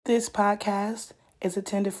This podcast is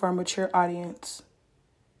intended for a mature audience.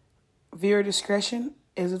 Viewer discretion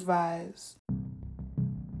is advised.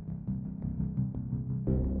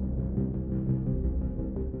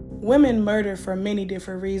 Women murder for many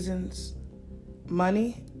different reasons: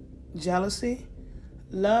 money, jealousy,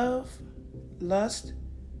 love, lust,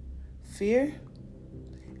 fear,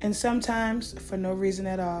 and sometimes for no reason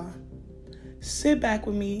at all. Sit back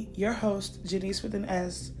with me, your host, Janice with an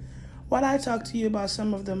S, while I talk to you about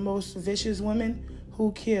some of the most vicious women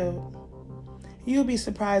who kill. You'll be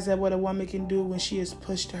surprised at what a woman can do when she is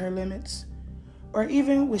pushed to her limits, or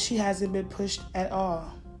even when she hasn't been pushed at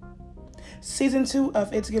all. Season 2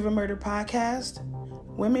 of It's Give a Murder podcast,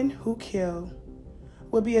 Women Who Kill,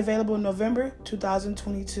 will be available in November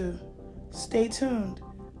 2022. Stay tuned.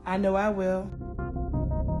 I know I will.